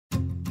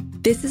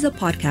This is a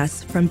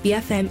podcast from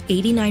BFM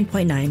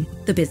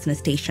 89.9, the business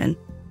station.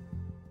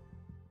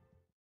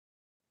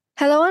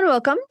 Hello and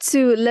welcome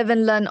to Live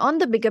and Learn on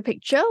the Bigger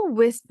Picture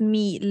with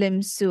me,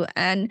 Lim Su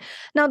An.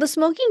 Now, the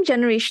smoking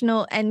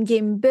generational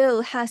endgame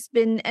bill has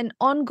been an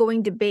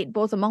ongoing debate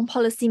both among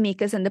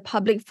policymakers and the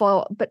public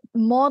for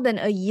more than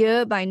a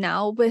year by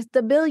now, with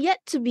the bill yet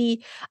to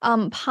be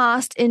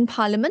passed in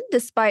Parliament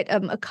despite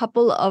a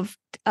couple of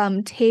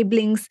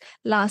tablings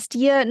last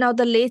year. Now,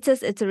 the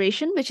latest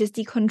iteration, which is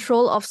the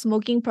Control of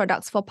Smoking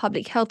Products for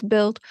Public Health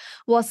Bill,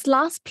 was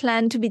last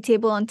planned to be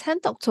tabled on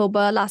 10th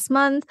October last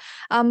month,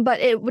 but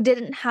it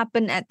didn't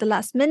happen at the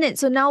last minute.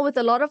 So now, with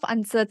a lot of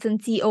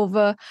uncertainty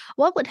over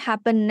what would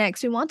happen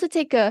next, we want to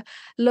take a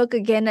look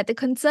again at the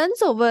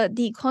concerns over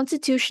the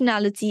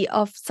constitutionality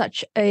of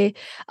such a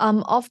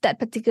of that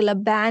particular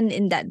ban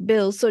in that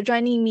bill. So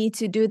joining me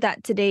to do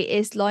that today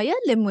is lawyer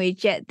Lim Wei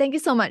Jet. Thank you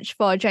so much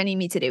for joining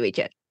me today, Wei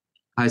Jet.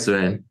 Hi,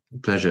 Suran.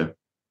 Pleasure.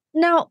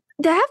 Now,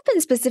 there have been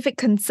specific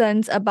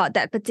concerns about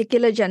that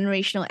particular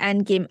generational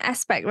endgame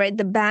aspect, right?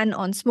 The ban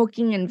on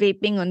smoking and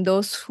vaping on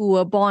those who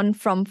were born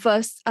from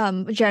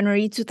 1st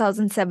January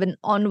 2007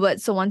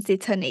 onwards. So once they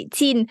turn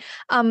 18,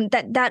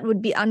 that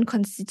would be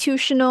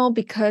unconstitutional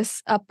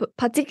because,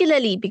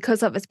 particularly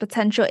because of its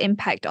potential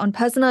impact on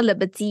personal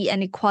liberty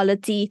and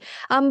equality.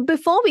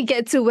 Before we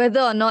get to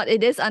whether or not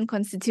it is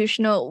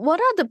unconstitutional,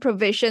 what are the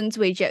provisions,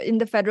 Wei-Jet, in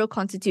the federal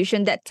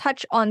constitution that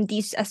touch on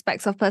these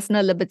aspects of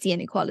personal liberty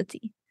and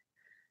equality?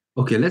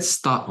 Okay, let's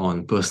start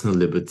on personal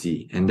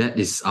liberty, and that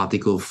is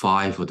Article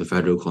 5 of the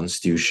Federal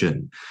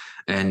Constitution.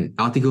 And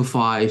Article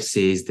 5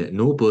 says that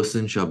no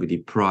person shall be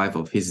deprived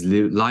of his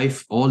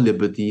life or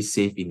liberty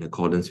save in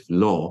accordance with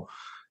law.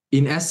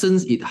 In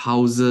essence, it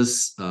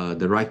houses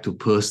the right to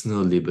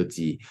personal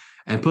liberty.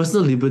 And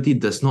personal liberty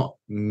does not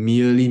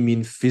merely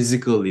mean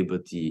physical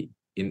liberty,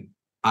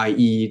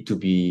 i.e.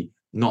 to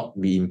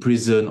not be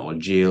imprisoned or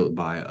jailed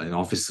by an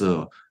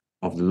officer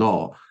of the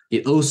law.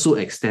 It also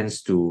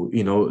extends to,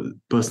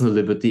 personal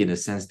liberty in the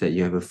sense that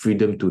you have a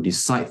freedom to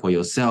decide for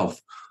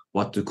yourself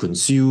what to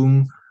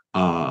consume,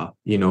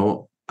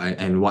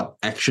 and what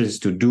actions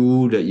to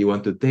do that you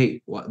want to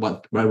take,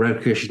 what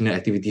recreational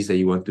activities that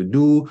you want to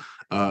do,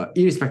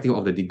 irrespective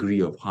of the degree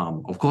of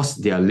harm. Of course,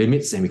 there are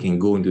limits, and we can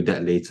go into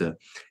that later.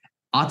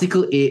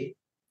 Article 8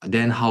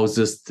 then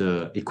houses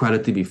the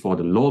equality before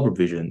the law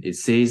provision. It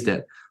says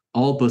that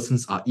all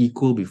persons are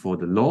equal before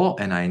the law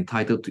and are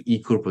entitled to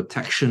equal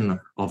protection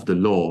of the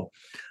law.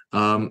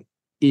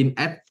 In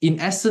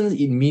essence,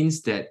 it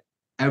means that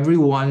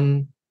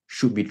everyone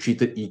should be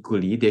treated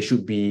equally. There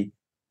should be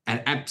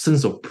an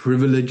absence of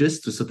privileges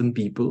to certain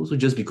people. So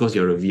just because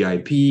you're a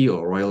VIP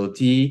or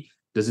royalty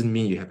doesn't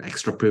mean you have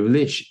extra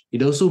privilege.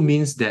 It also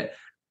means that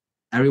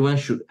everyone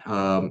should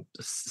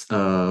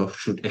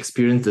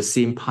experience the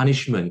same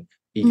punishment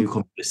if you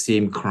commit the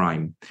same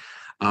crime.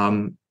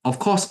 Of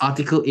course,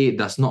 Article 8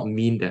 does not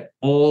mean that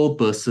all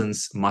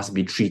persons must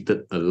be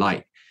treated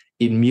alike.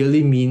 It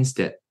merely means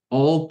that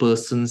all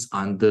persons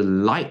under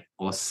like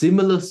or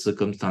similar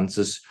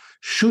circumstances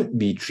should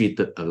be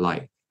treated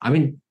alike. I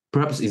mean,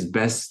 perhaps it's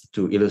best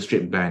to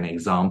illustrate by an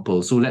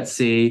example. So let's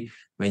say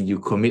when you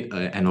commit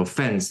an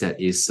offense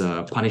that is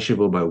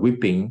punishable by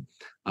whipping,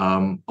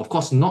 of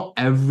course, not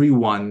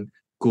everyone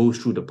goes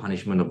through the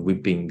punishment of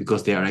whipping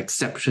because there are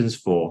exceptions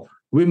for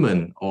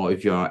women, or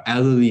if you're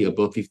elderly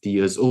above 50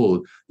 years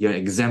old, you're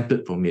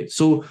exempted from it.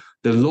 So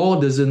the law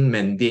doesn't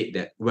mandate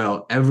that,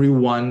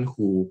 everyone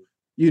who,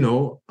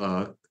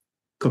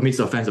 commits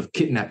the offense of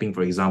kidnapping,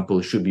 for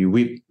example, should be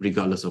whipped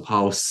regardless of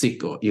how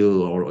sick or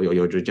ill or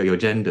your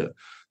gender.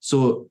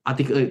 So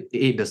Article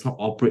 8 does not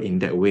operate in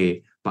that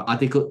way. But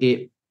Article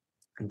 8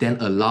 then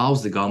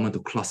allows the government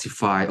to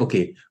classify,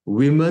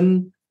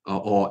 women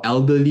or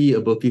elderly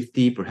above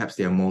 50, perhaps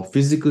they are more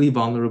physically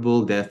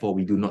vulnerable, therefore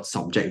we do not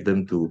subject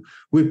them to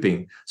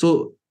whipping.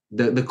 So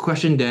the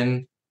question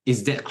then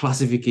is that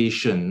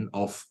classification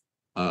of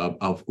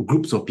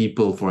groups of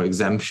people for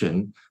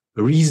exemption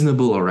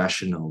reasonable or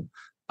rational?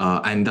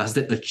 And does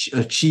that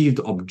achieve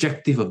the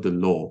objective of the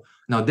law?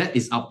 Now that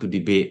is up to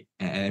debate,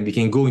 and we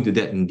can go into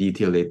that in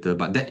detail later,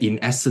 but that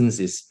in essence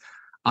is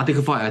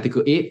Article 5,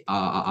 Article 8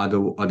 are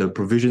the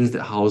provisions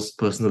that house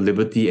personal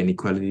liberty and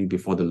equality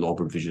before the law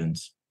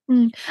provisions.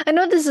 I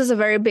know this is a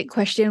very big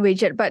question,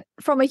 Wei-Jet, but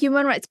from a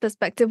human rights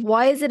perspective,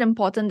 why is it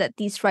important that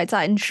these rights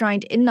are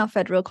enshrined in our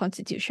federal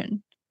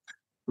constitution?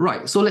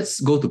 Right. So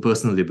let's go to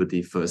personal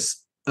liberty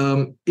first.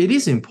 It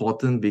is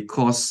important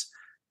because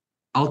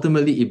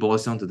ultimately it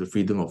boils down to the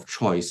freedom of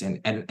choice. And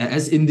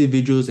as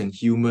individuals and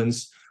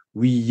humans,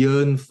 we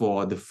yearn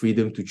for the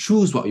freedom to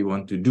choose what we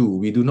want to do.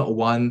 We do not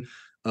want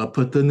a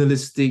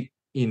paternalistic,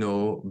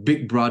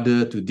 big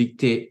brother to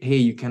dictate, hey,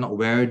 you cannot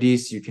wear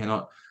this, you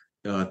cannot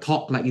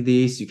talk like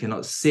this, you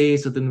cannot say a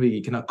certain way,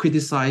 you cannot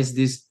criticize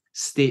this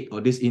state or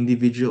this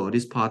individual or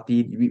this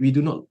party. We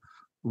do not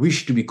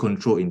wish to be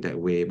controlled in that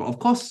way. But of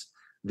course,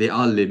 there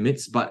are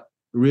limits, but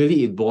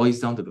really it boils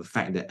down to the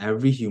fact that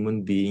every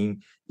human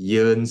being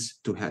yearns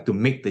to have to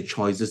make the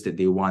choices that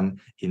they want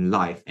in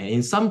life. And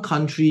in some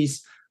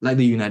countries, like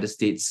the United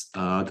States,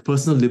 the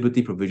personal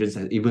liberty provisions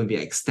have even been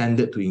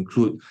extended to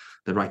include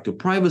the right to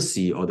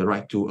privacy or the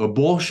right to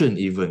abortion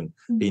even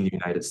in the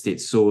United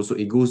States. So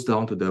it goes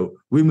down to the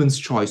woman's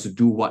choice to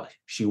do what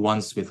she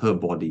wants with her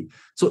body.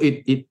 So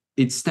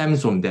it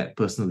stems from that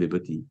personal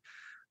liberty.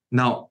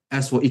 Now,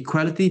 as for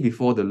equality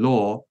before the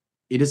law,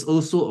 it is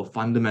also a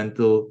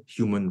fundamental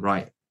human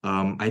right.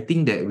 I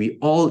think that we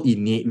all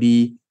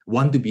innately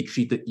want to be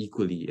treated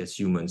equally as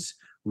humans.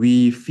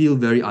 We feel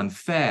very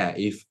unfair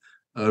if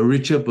a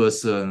richer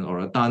person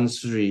or a Tan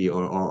Sri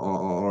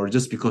or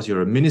just because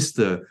you're a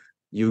minister,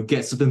 you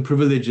get certain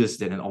privileges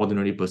that an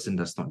ordinary person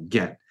does not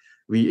get.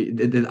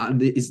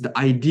 It's the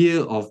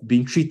idea of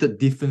being treated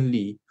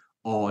differently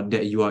or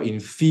that you are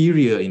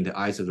inferior in the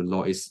eyes of the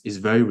law is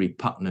very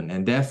repugnant.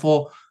 And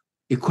therefore,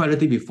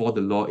 equality before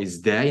the law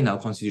is there in our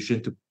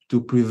constitution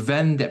to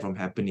prevent that from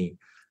happening.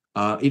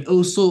 It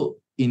also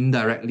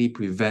indirectly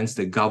prevents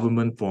the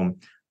government from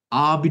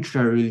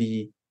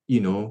arbitrarily,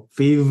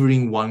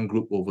 favoring one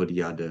group over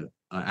the other.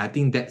 I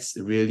think that's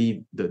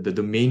really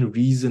the main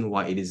reason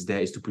why it is there,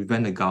 is to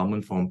prevent the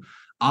government from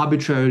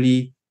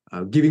arbitrarily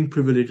giving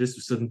privileges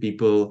to certain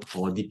people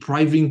or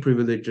depriving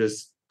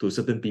privileges to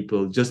certain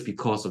people just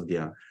because of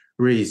their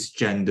race,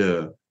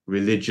 gender,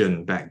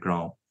 religion,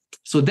 background.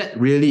 So that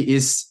really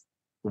is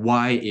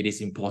why it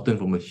is important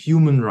from a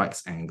human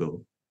rights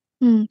angle.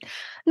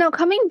 Now,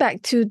 coming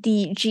back to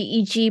the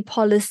GEG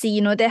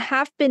policy, there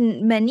have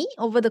been many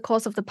over the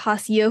course of the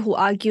past year who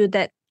argue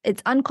that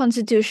it's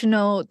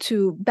unconstitutional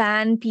to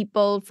ban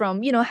people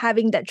from,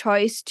 having that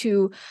choice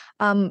to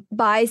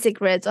buy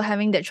cigarettes or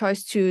having that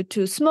choice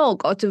to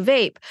smoke or to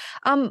vape.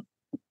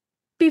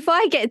 Before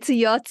I get to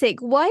your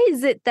take, why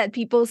is it that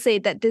people say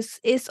that this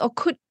is or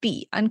could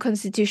be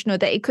unconstitutional,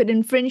 that it could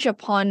infringe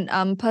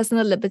upon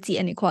personal liberty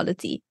and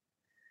equality?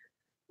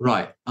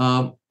 Right.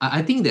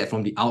 I think that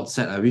from the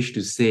outset, I wish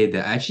to say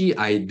that actually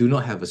I do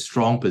not have a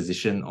strong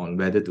position on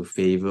whether to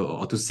favor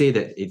or to say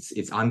that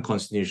it's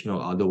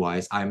unconstitutional.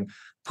 Otherwise, I'm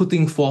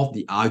putting forth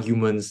the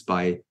arguments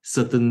by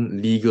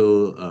certain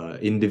legal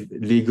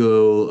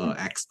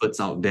experts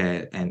out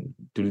there, and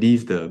to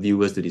leave the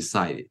viewers to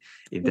decide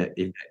if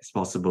that's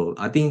possible.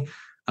 I think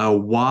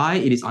why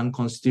it is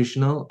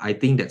unconstitutional. I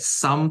think that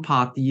some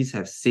parties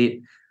have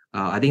said.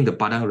 I think the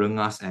Padang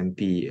Rengas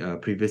MP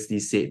previously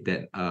said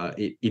that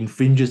it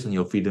infringes on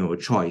your freedom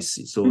of choice.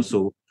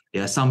 So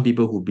there are some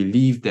people who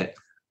believe that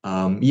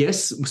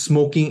yes,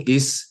 smoking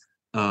is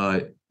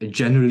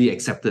generally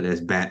accepted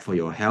as bad for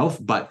your health,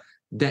 but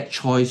that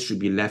choice should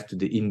be left to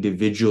the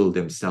individual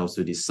themselves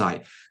to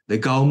decide. The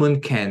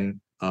government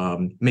can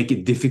make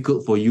it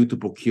difficult for you to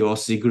procure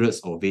cigarettes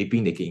or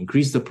vaping. They can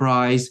increase the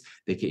price.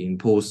 They can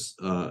impose,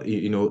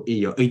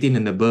 you're 18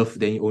 and above,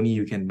 then only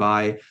you can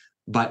buy.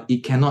 But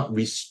it cannot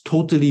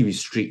totally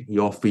restrict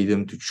your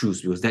freedom to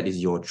choose, because that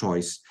is your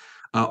choice.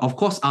 Of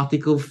course,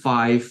 Article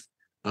 5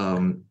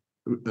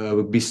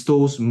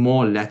 bestows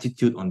more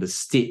latitude on the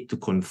state to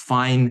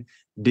confine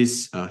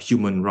this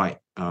human right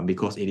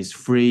because it is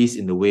phrased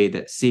in the way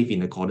that's safe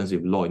in accordance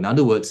with law. In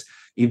other words,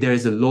 if there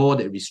is a law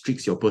that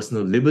restricts your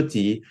personal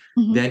liberty,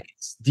 then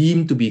it's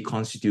deemed to be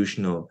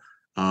constitutional.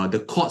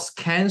 The courts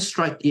can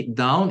strike it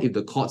down if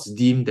the courts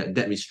deem that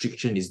that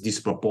restriction is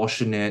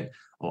disproportionate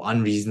or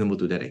unreasonable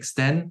to that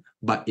extent,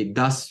 but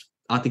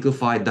Article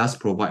 5 does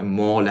provide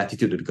more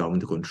latitude to the government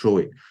to control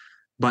it.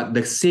 But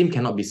the same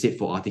cannot be said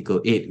for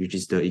Article 8, which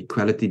is the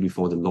equality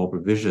before the law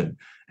provision.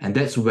 And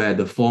that's where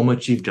the former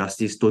Chief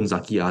Justice Tun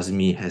Zaki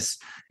Azmi has,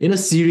 in a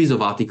series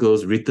of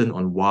articles, written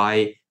on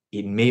why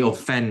it may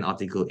offend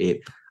Article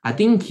 8. I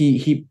think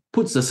he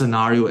puts a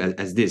scenario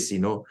as this,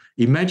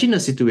 imagine a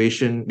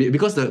situation,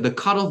 because the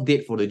cutoff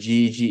date for the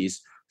GEG is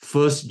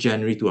 1st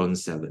January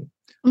 2007.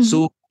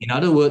 So, in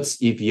other words,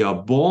 if you are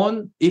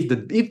born, if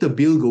the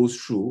bill goes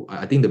through,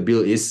 I think the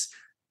bill is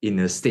in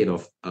a state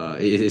of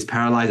it is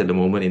paralyzed at the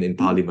moment in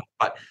Parliament.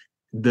 But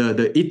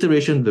the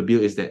iteration of the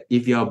bill is that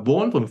if you are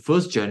born from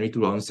 1st January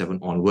 2007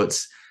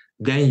 onwards,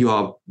 then you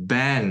are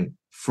banned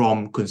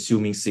from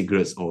consuming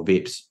cigarettes or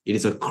vapes. It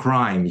is a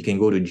crime. You can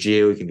go to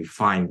jail. You can be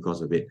fined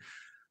because of it.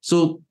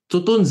 So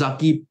Tun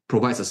Zaki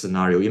provides a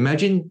scenario.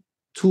 Imagine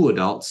two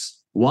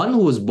adults, one who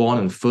was born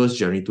on 1st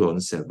January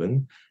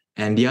 2007,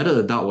 and the other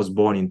adult was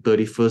born in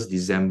 31st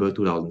December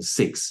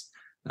 2006.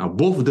 Now,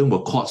 both of them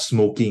were caught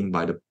smoking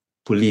by the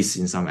police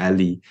in some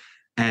alley.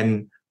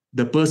 And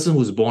the person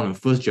who's born on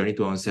 1st January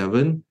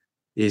 2007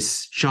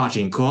 is charged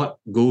in court,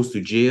 goes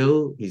to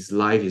jail. His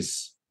life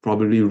is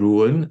probably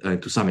ruined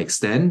to some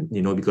extent,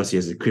 because he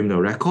has a criminal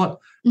record.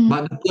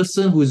 But the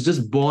person who's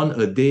just born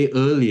a day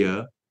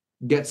earlier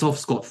gets off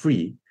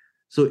scot-free.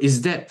 So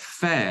is that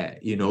fair,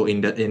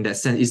 in that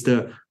sense? Is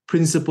the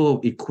principle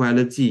of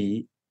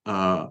equality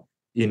upheld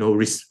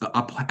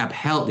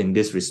in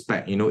this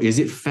respect? Is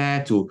it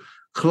fair to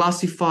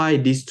classify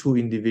these two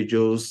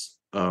individuals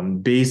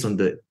based on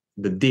the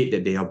date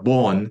that they are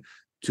born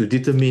to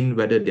determine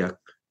whether they are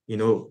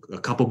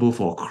culpable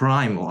for a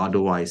crime or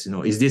otherwise?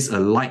 Is this a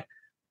like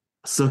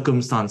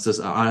circumstances?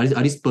 Are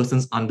these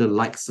persons under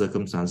like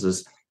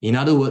circumstances? In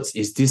other words,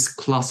 is this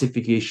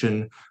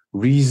classification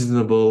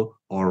reasonable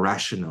or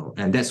rational.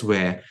 And that's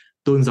where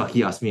turns out,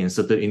 he asked me, and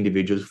certain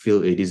individuals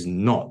feel it is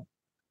not.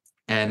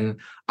 And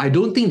I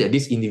don't think that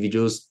these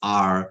individuals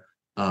are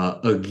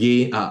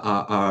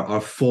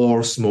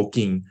for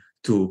smoking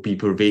to be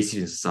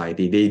pervasive in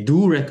society. They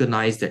do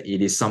recognize that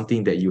it is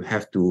something that you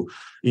have to,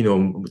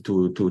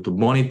 to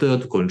monitor,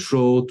 to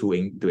control, to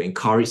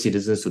encourage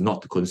citizens to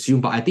not to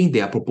consume. But I think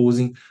they are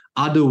proposing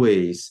other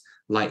ways,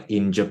 like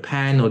in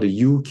Japan or the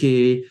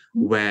UK,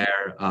 where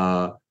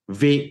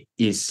vape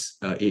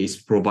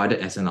is provided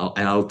as an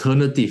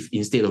alternative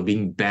instead of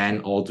being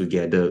banned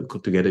altogether,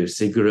 together with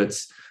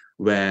cigarettes,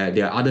 where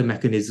there are other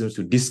mechanisms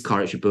to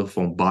discourage people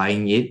from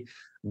buying it,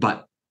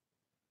 but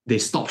they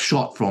stop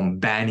short from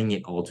banning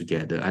it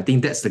altogether. I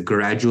think that's the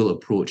gradual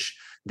approach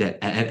that,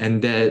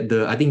 and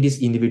I think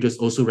these individuals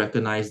also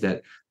recognize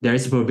that there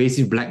is a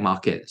pervasive black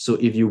market. So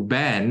if you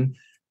ban,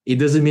 it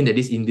doesn't mean that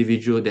this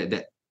individual,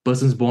 that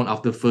persons born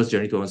after 1st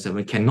January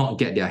 2007 cannot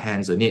get their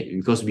hands on it,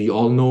 because we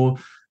all know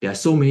there are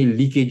so many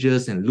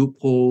leakages and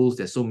loopholes,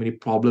 there's so many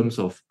problems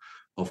of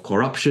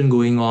corruption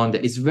going on,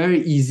 that it's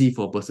very easy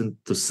for a person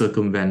to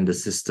circumvent the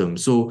system.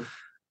 So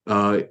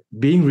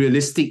being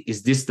realistic,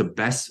 is this the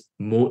best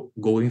mode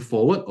going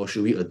forward, or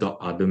should we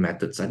adopt other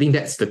methods? I think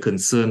that's the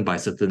concern by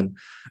certain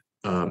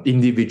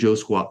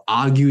individuals who are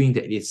arguing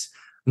that it's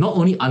not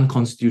only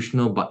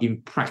unconstitutional, but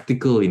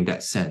impractical in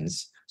that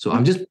sense. So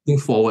I'm just putting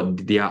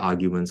forward their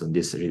arguments on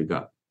this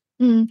regard.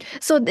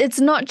 So it's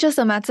not just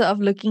a matter of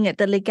looking at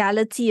the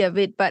legality of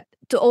it, but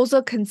to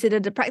also consider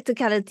the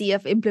practicality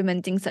of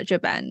implementing such a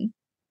ban.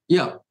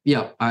 Yeah.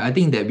 I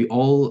think that we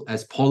all,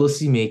 as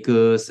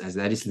policymakers, as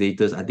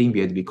legislators, I think we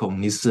have to be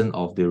cognizant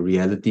of the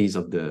realities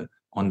of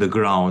on the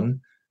ground,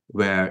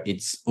 where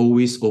it's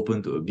always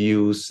open to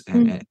abuse,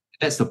 and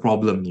that's the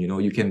problem.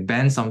 You can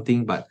ban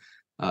something, but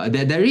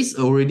there is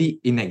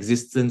already in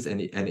existence an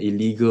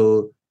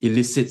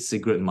illicit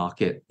cigarette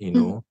market,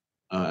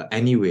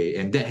 anyway,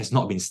 and that has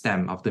not been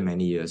stemmed after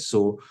many years.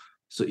 So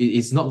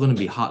it's not going to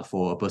be hard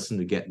for a person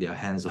to get their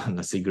hands on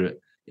a cigarette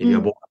if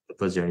you're born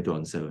after 1st January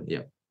 2007.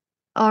 Yeah.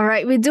 All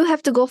right, we do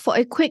have to go for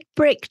a quick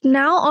break.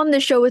 Now on the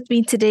show with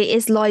me today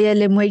is lawyer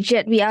Lim Wei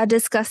Jet. We are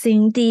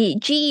discussing the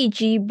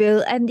GEG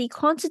bill and the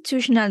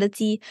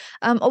constitutionality,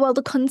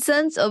 the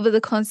concerns over the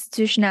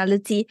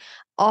constitutionality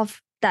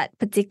of that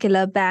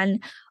particular ban.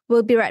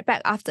 We'll be right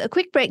back after a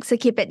quick break, so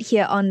keep it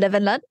here on Live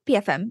and Learn,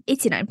 BFM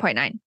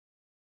 89.9.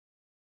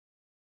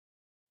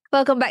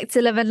 Welcome back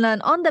to Live and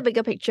Learn on the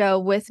Bigger Picture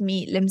with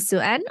me, Lim Su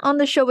An. On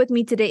the show with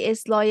me today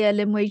is lawyer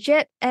Lim Wei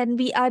Jet, and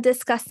we are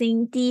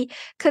discussing the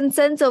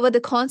concerns over the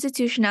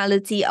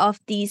constitutionality of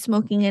the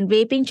Smoking and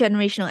Vaping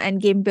Generational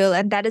Endgame Bill,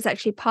 and that is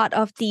actually part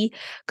of the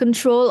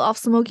Control of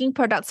Smoking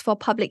Products for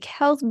Public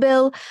Health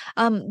Bill.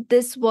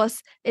 This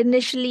was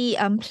initially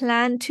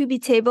planned to be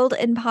tabled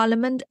in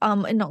Parliament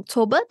in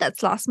October,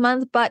 that's last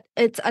month, but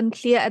it's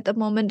unclear at the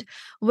moment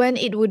when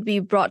it would be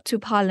brought to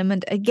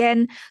Parliament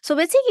again. So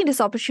we're taking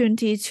this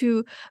opportunity to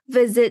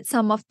visit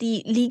some of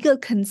the legal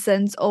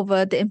concerns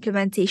over the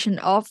implementation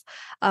of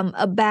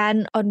a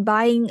ban on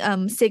buying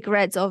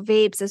cigarettes or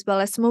vapes, as well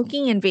as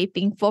smoking and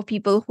vaping for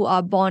people who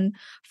are born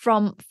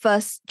from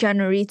 1st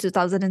January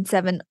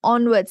 2007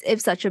 onwards, if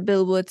such a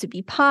bill were to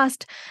be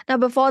passed. Now,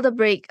 before the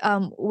break,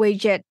 Wei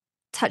Jet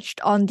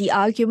touched on the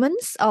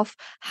arguments of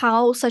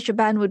how such a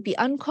ban would be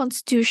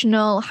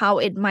unconstitutional, how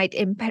it might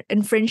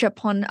infringe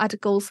upon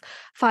Articles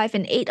 5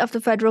 and 8 of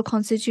the Federal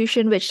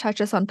Constitution, which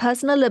touches on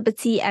personal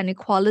liberty and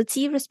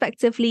equality,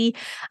 respectively.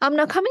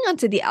 Now, coming on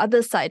to the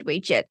other side, Wei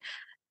Jet,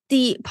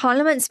 the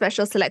Parliament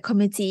Special Select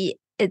Committee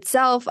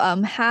itself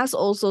has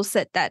also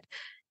said that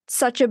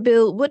such a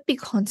bill would be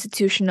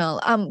constitutional.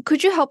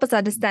 Could you help us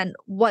understand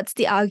what's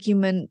the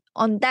argument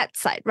on that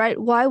side, right?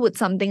 Why would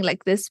something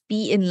like this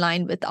be in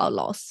line with our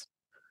laws?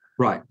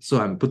 Right. So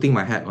I'm putting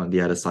my hat on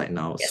the other side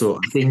now. Yes. So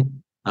I think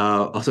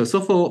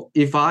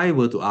if I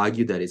were to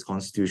argue that it's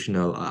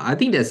constitutional, I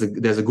think there's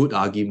a good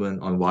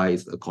argument on why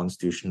it's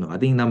constitutional. I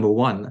think number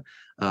one,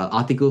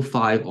 Article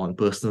 5 on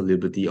personal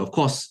liberty. Of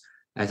course,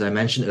 as I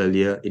mentioned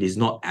earlier, it is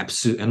not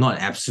an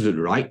absolute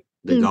right.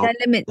 The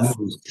government will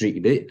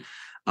restrict it.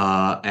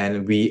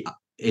 And it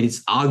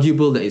is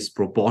arguable that it's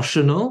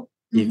proportional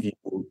if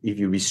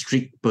you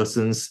restrict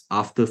persons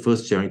after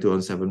 1st January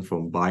 2007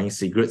 from buying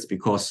cigarettes,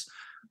 because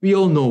we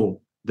all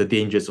know the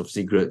dangers of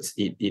cigarettes.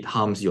 It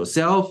harms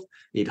yourself,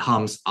 it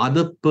harms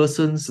other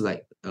persons,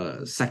 like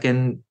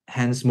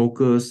second-hand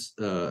smokers,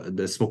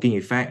 the smoking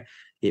effect.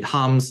 It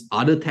harms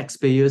other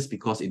taxpayers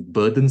because it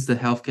burdens the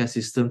healthcare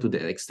system to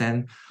that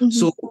extent.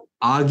 So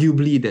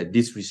arguably that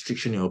this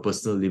restriction of your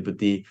personal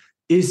liberty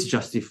is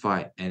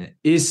justified and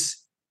is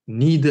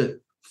needed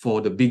for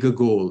the bigger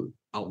goal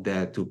out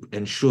there to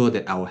ensure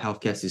that our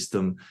healthcare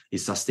system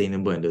is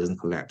sustainable and doesn't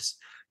collapse.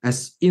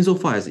 As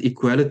insofar as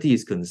equality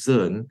is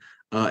concerned,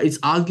 it's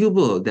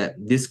arguable that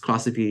this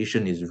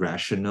classification is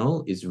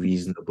rational, is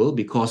reasonable,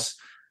 because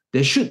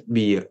there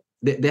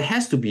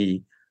has to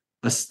be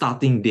a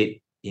starting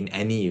date in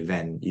any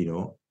event.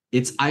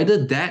 It's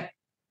either that,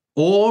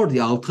 or the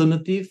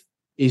alternative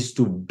is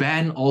to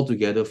ban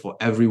altogether for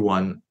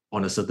everyone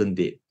on a certain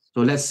date.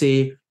 So let's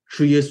say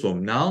 3 years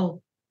from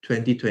now,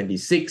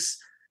 2026,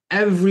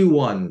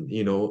 everyone,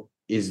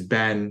 is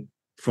banned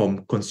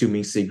from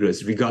consuming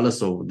cigarettes,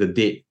 regardless of the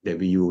date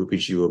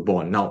which you were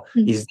born. Now,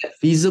 is that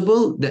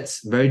feasible?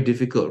 That's very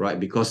difficult, right?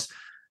 Because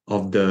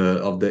of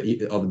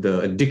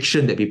the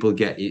addiction that people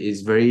get.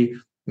 It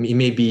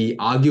may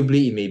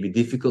be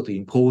difficult to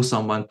impose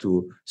someone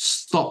to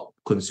stop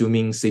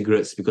consuming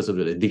cigarettes because of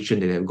the addiction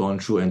that they have gone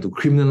through, and to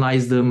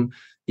criminalize them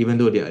even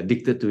though they're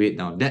addicted to it.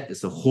 Now, that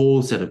is a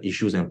whole set of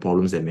issues and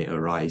problems that may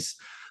arise.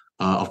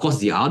 Of course,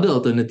 the other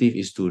alternative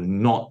is to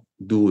not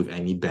do with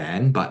any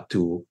ban, but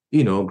to,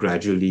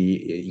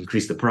 gradually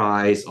increase the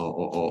price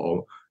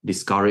or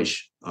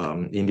discourage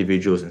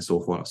individuals and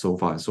so forth, so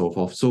far and so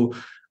forth. So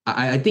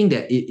I think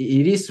that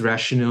it is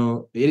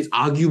rational. It is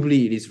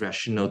arguably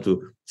rational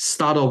to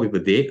start off with a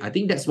date. I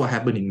think that's what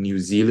happened in New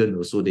Zealand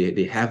also.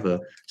 They have a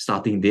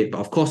starting date, but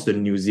of course the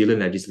New Zealand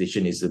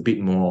legislation is a bit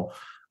more.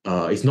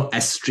 It's not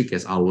as strict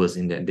as ours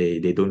in that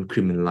they don't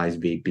criminalize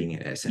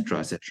vaping, etc.,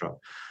 etc.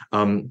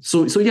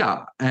 So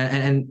yeah,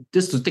 and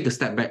just to take a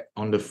step back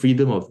on the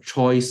freedom of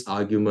choice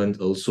argument,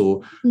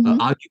 also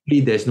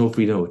arguably there's no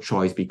freedom of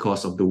choice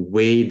because of the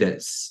way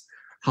that's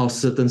how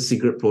certain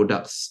cigarette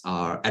products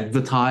are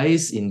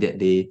advertised, in that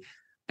they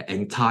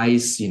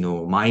entice,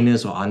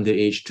 minors or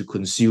underage to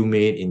consume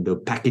it in the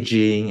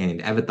packaging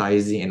and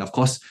advertising. And of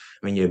course,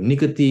 when you have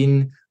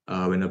nicotine,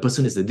 when a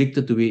person is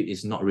addicted to it,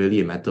 it's not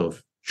really a matter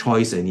of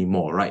choice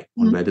anymore, right?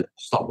 On whether to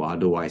stop or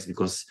otherwise,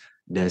 because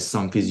there's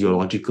some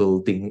physiological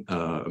thing,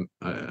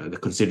 the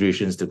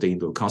considerations to take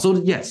into account. So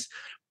yes,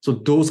 so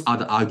those are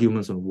the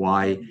arguments on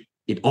why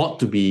it ought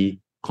to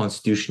be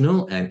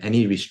constitutional, and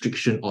any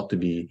restriction ought to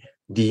be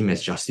deemed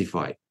as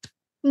justified.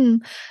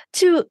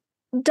 To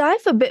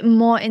dive a bit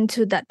more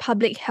into that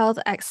public health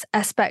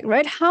aspect,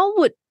 right? How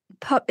would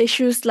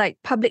issues like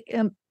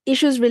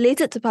issues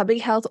related to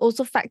public health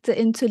also factor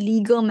into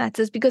legal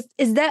matters? Because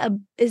is there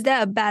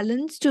a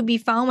balance to be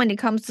found when it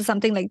comes to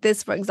something like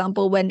this, for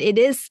example, when it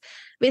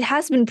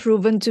has been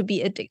proven to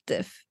be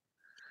addictive?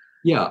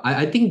 Yeah,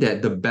 I think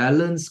that the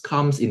balance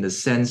comes in the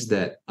sense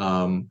that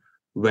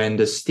when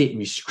the state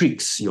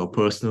restricts your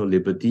personal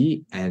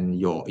liberty and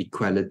your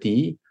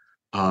equality,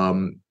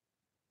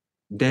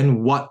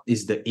 then what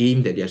is the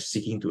aim that they're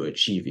seeking to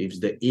achieve? If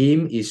the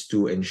aim is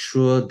to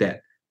ensure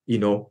that,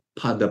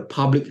 the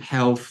public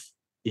health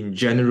in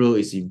general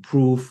is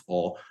improved,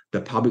 or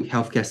the public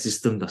healthcare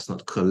system does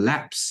not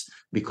collapse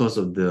because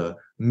of the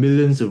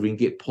millions of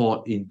ringgit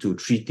poured into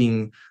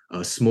treating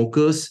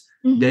smokers,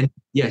 then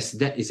yes,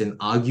 that is an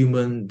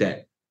argument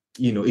that,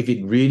 if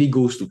it really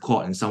goes to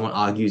court and someone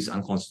argues it's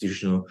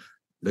unconstitutional,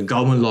 the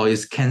government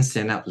lawyers can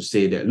stand up to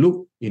say that,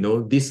 look,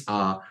 these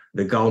are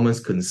the government's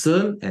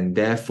concern, and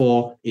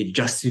therefore it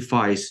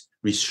justifies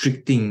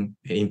restricting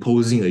and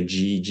imposing a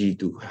GEG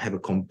to have a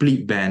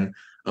complete ban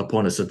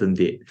upon a certain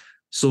date.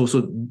 So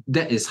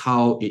that is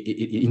how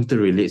it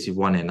interrelates with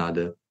one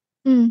another.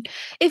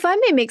 If I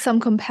may make some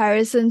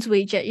comparisons,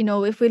 Wei-Jet,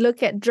 if we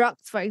look at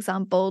drugs, for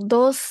example,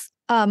 those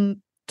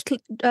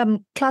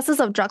classes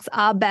of drugs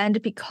are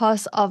banned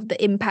because of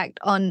the impact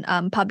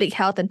on public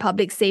health and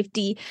public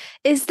safety.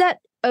 Is that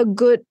a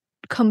good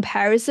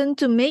comparison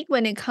to make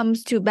when it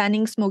comes to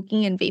banning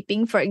smoking and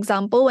vaping, for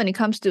example, when it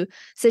comes to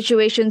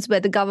situations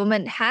where the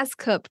government has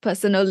curbed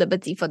personal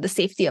liberty for the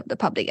safety of the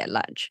public at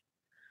large?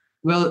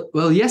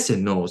 Well, yes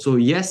and no. So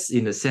yes,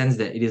 in the sense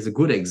that it is a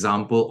good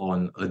example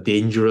on a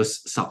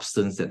dangerous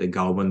substance that the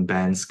government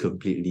bans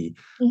completely.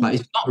 But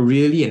it's not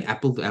really an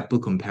apple-to-apple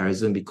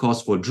comparison,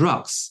 because for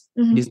drugs,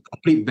 it is a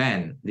complete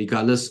ban,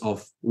 regardless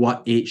of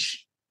what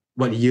age,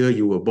 what year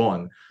you were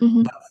born.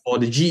 But for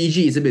the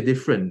GEG, it's a bit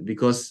different,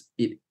 because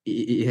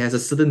it has a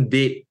certain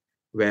date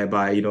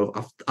whereby,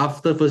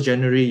 after 1st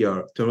January,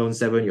 you're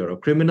 2007, you're a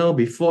criminal.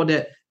 Before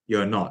that,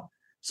 you're not.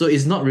 So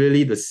it's not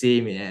really the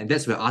same, and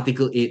that's where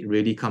Article 8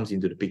 really comes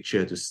into the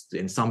picture.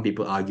 And some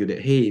people argue that,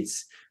 hey,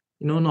 it's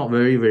not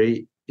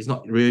very, it's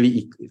not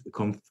really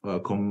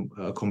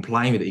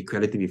complying with the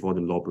equality before the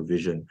law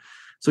provision.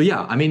 So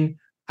yeah, I mean,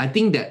 I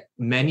think that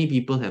many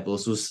people have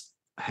also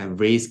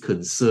have raised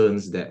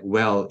concerns that,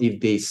 well,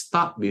 if they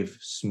start with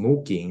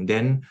smoking,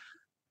 then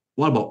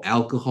what about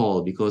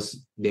alcohol?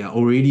 Because there are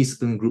already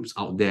certain groups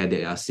out there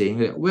that are saying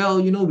that, well,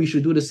 we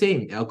should do the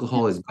same.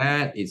 Alcohol is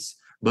bad. It's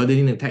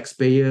burdening the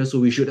taxpayer, so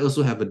we should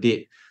also have a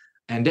date.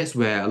 And that's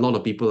where a lot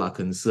of people are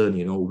concerned.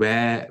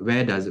 Where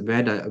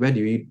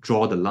do we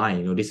draw the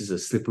line? This is a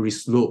slippery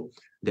slope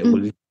that will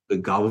lead to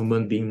the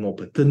government being more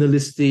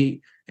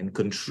paternalistic and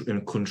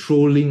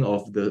controlling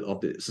of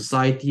the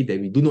society, that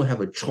we do not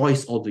have a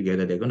choice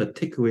altogether. They're going to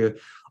take away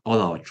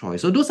all our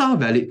choice. So those are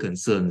valid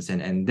concerns,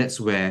 and that's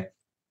where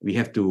we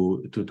have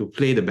to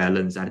play the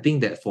balance. I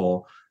think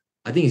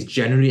it's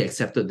generally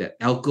accepted that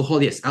alcohol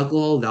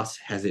does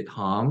has its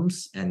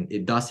harms, and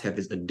it does have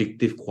its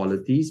addictive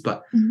qualities,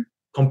 but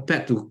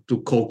compared to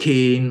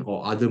cocaine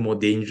or other more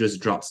dangerous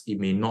drugs, it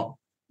may not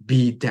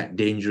be that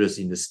dangerous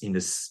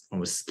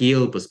from a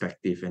scale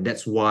perspective. And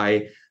that's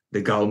why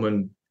the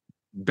government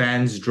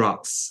bans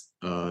drugs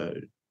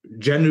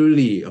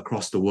generally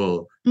across the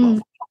world. But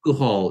for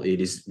alcohol, it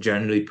is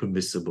generally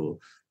permissible.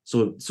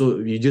 So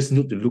you just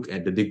need to look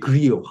at the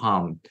degree of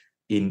harm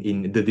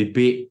in the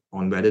debate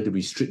on whether to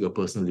restrict your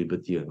personal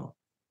liberty or not.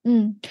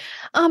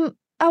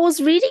 I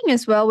was reading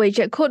as well, where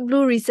Code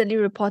Blue recently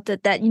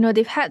reported that,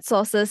 they've had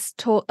sources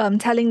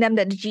telling them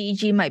that the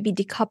GEG might be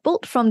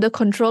decoupled from the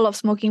control of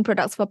smoking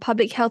products for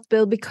public health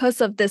bill because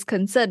of this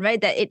concern,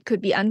 right? That it could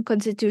be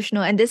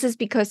unconstitutional. And this is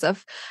because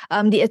of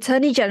the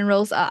Attorney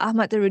General's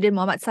Ahmad Tarudin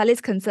Mohammad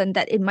Saleh's concern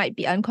that it might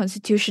be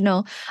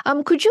unconstitutional.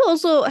 Could you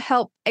also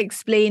help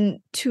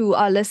explain to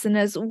our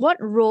listeners what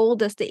role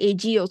does the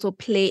AG also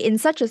play in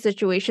such a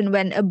situation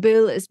when a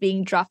bill is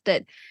being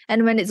drafted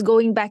and when it's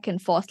going back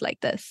and forth like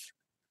this?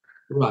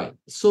 Right.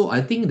 So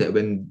I think that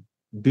when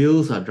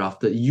bills are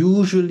drafted,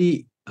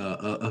 usually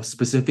a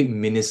specific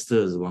minister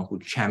is the one who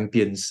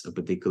champions a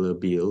particular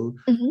bill.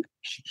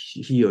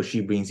 He or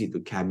she brings it to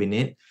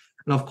cabinet.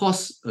 And of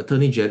course, the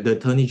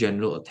Attorney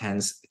General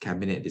attends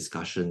cabinet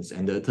discussions,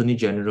 and the Attorney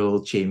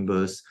General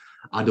chambers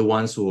are the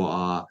ones who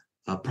are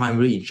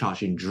primarily in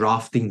charge in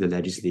drafting the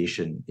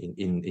legislation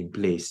in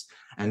place.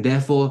 And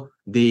therefore,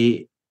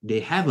 they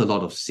have a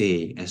lot of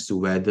say as to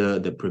whether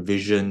the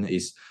provision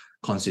is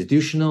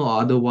constitutional or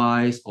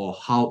otherwise, or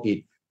how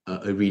it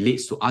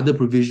relates to other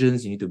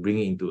provisions. You need to bring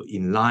it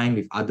in line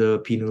with other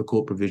penal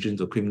code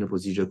provisions or criminal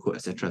procedure code,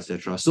 etc.,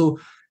 etc. So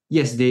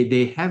yes,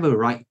 they have a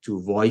right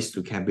to voice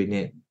to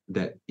cabinet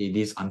that it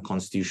is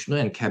unconstitutional,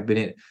 and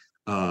cabinet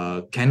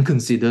can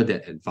consider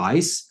that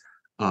advice.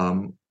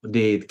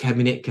 The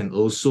cabinet can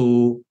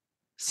also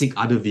seek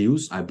other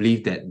views. I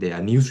believe that there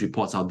are news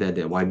reports out there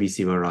that YB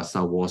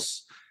Sivarasa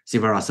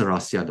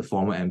Rasia, the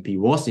former MP,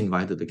 was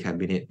invited to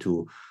cabinet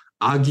to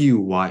argue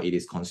why it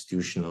is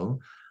constitutional.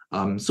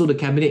 So the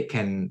cabinet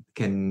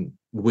can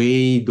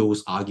weigh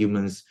those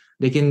arguments.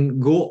 They can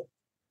go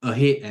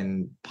ahead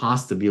and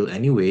pass the bill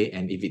anyway,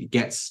 and if it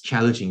gets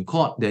challenged in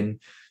court, then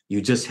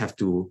you just have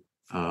to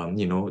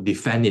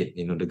defend it,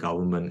 the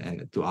government,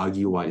 and to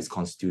argue why it's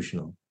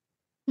constitutional.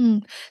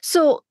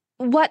 So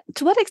to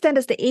what extent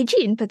does the AG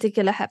in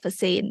particular have a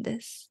say in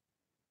this?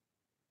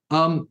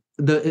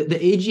 The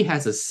AG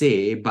has a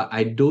say, but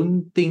I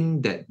don't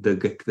think that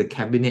the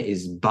cabinet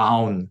is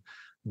bound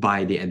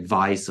by the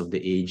advice of the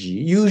AG.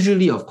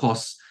 Usually, of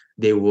course,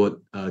 they would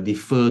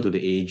defer to the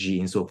AG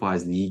insofar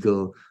as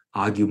legal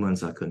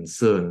arguments are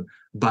concerned.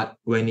 But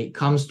when it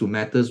comes to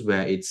matters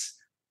where it's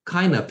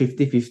kind of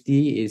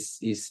 50-50,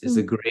 is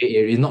a gray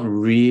area, it's not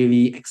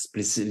really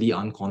explicitly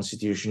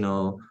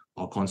unconstitutional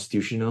or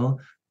constitutional,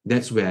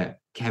 that's where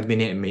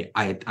cabinet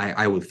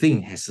I would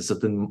think has a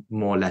certain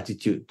more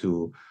latitude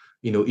to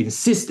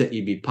insist that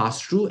it be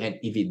passed through. And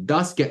if it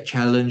does get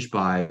challenged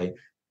by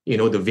the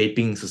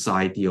vaping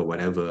society or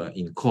whatever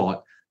in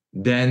court,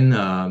 then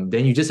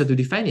you just have to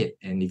defend it.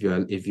 And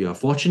if you are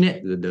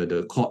fortunate,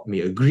 the court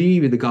may agree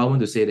with the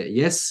government to say that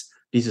yes,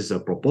 this is a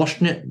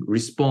proportionate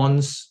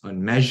response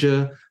and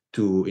measure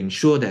to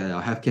ensure that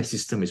our healthcare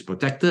system is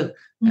protected,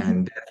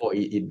 and therefore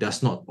it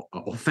does not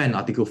offend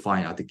Article 5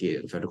 and Article 8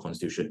 of the Federal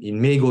Constitution. It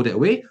may go that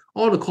way,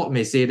 or the court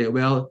may say that,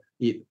 well,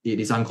 it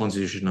is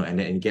unconstitutional, and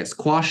then it gets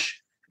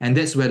quashed. And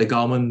that's where the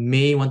government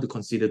may want to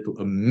consider to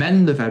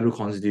amend the Federal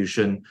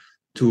Constitution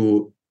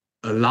to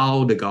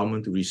allow the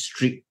government to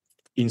restrict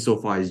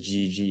insofar as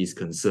GEG is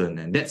concerned.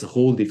 And that's a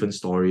whole different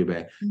story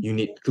where you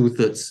need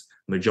 2/3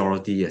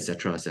 majority,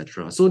 etc.,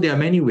 etc. So there are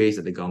many ways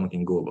that the government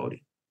can go about it.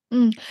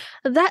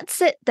 That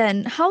said,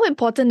 then, how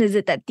important is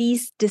it that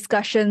these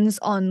discussions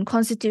on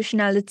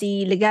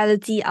constitutionality,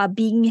 legality are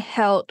being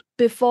held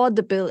before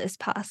the bill is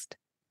passed?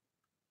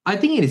 I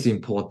think it is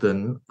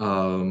important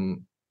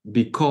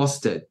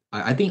because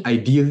I think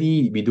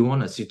ideally we don't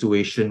want a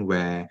situation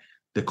where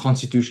the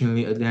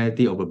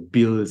constitutionality of a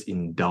bill is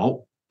in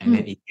doubt, and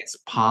then it gets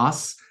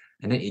passed,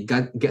 and then it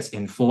gets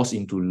enforced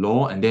into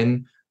law, and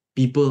then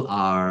people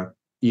are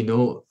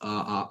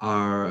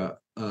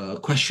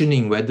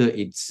questioning whether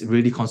it's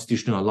really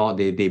constitutional or not.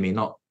 They may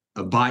not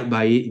abide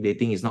by it. They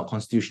think it's not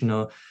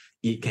constitutional.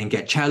 It can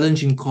get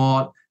challenged in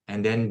court,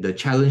 and then the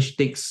challenge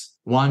takes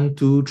 1,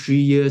 2, 3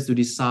 years to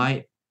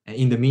decide. And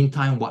in the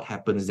meantime, what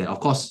happens then? Of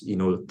course,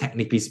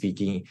 technically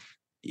speaking,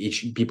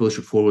 people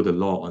should follow the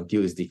law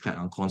until it's declared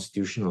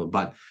unconstitutional.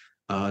 But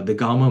the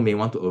government may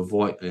want to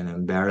avoid an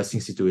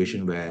embarrassing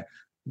situation where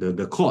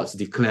the courts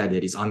declare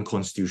that it's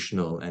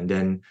unconstitutional, and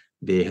then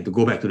they have to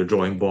go back to the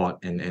drawing board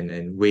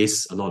and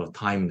waste a lot of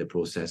time in the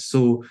process.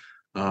 So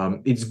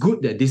it's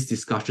good that these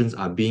discussions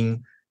are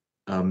being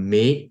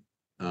made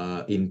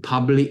in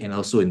public and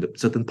also in the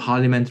certain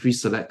parliamentary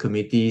select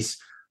committees.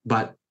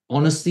 But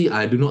honestly,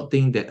 I do not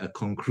think that a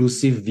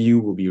conclusive view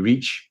will be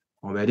reached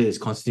on whether it's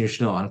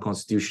constitutional or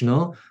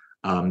unconstitutional.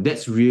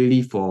 That's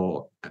really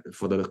for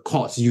the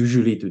courts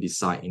usually to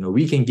decide.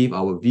 We can give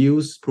our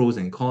views, pros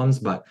and cons,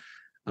 but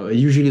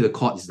usually the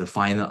court is the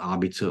final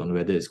arbiter on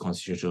whether it's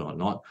constitutional or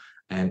not.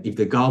 And if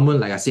the government,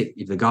 like I said,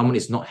 if the government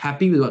is not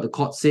happy with what the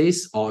court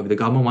says, or if the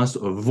government wants to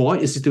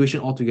avoid a situation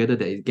altogether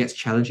that it gets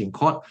challenged in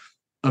court,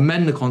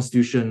 amend the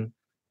Constitution,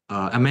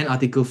 amend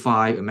Article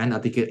 5, amend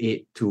Article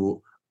 8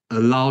 to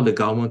allow the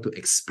government to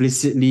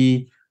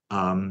explicitly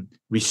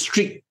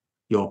restrict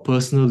your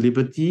personal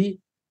liberty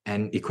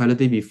and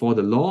equality before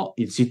the law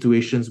in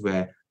situations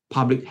where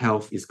public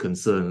health is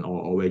concerned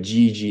or where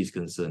GEG is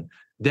concerned,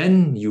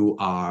 then you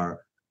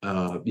are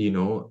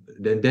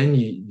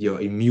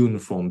you're immune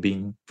from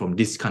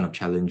this kind of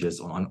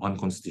challenges on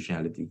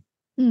constitutionality.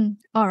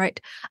 All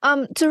right.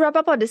 To wrap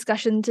up our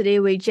discussion today,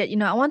 Wei Jet,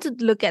 I wanted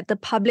to look at the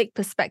public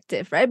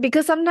perspective, right?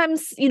 Because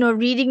sometimes,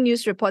 reading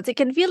news reports, it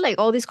can feel like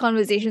all these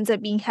conversations are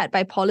being had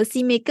by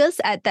policymakers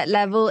at that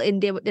level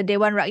in the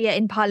Dewan Rakyat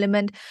in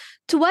Parliament.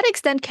 To what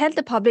extent can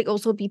the public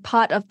also be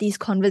part of these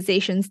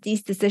conversations,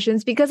 these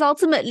decisions? Because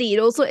ultimately, it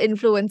also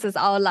influences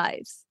our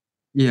lives.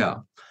 Yeah,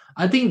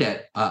 I think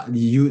that the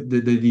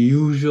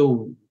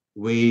usual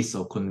ways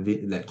of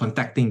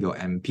contacting your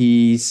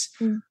MPs,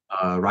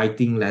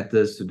 writing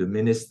letters to the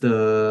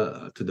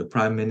minister, to the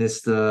prime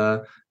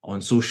minister,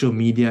 on social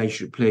media, you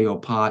should play your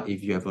part.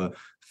 If you have a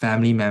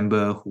family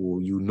member who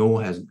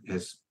has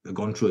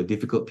gone through a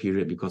difficult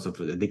period because of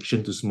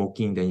addiction to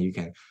smoking, then you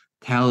can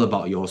tell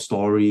about your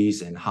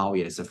stories and how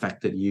it has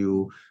affected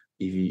you.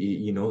 If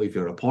if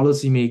you're a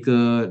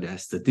policymaker, there are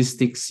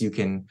statistics you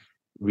can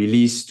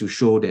release to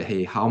show that,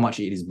 hey, how much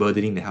it is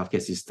burdening the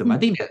healthcare system. I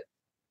think that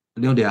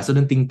there are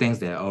certain think tanks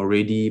that are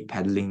already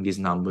peddling these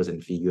numbers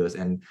and figures,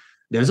 and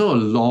there's a lot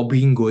of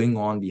lobbying going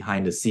on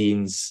behind the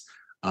scenes.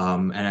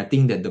 And I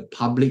think that the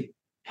public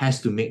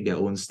has to make their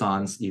own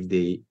stance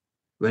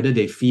whether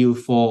they feel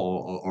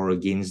for or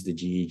against the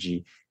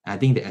GEG. I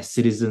think that as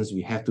citizens,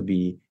 we have to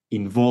be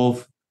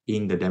involved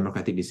in the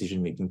democratic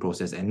decision-making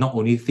process and not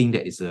only think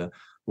that it's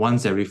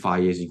once every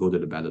 5 years you go to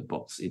the ballot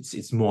box.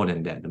 It's more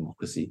than that,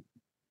 democracy.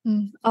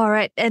 All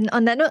right. And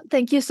on that note,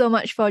 thank you so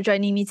much for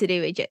joining me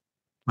today, Wei Jet.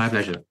 My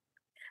pleasure.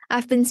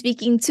 I've been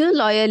speaking to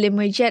lawyer Lim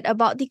Wei Jet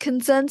about the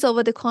concerns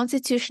over the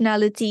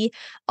constitutionality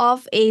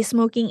of a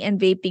smoking and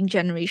vaping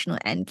generational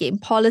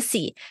endgame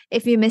policy.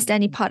 If you missed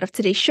any part of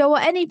today's show or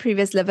any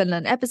previous Live and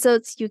Learn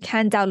episodes, you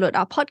can download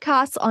our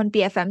podcasts on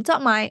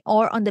bfm.my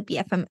or on the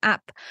BFM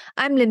app.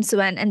 I'm Lim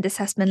Suan, and this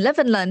has been Live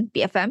and Learn,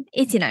 BFM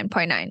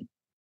 89.9.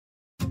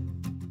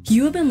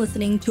 You have been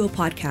listening to a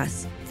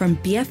podcast from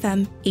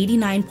BFM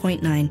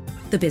 89.9,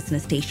 the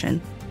business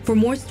station. For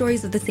more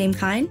stories of the same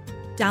kind,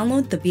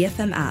 download the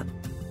BFM app.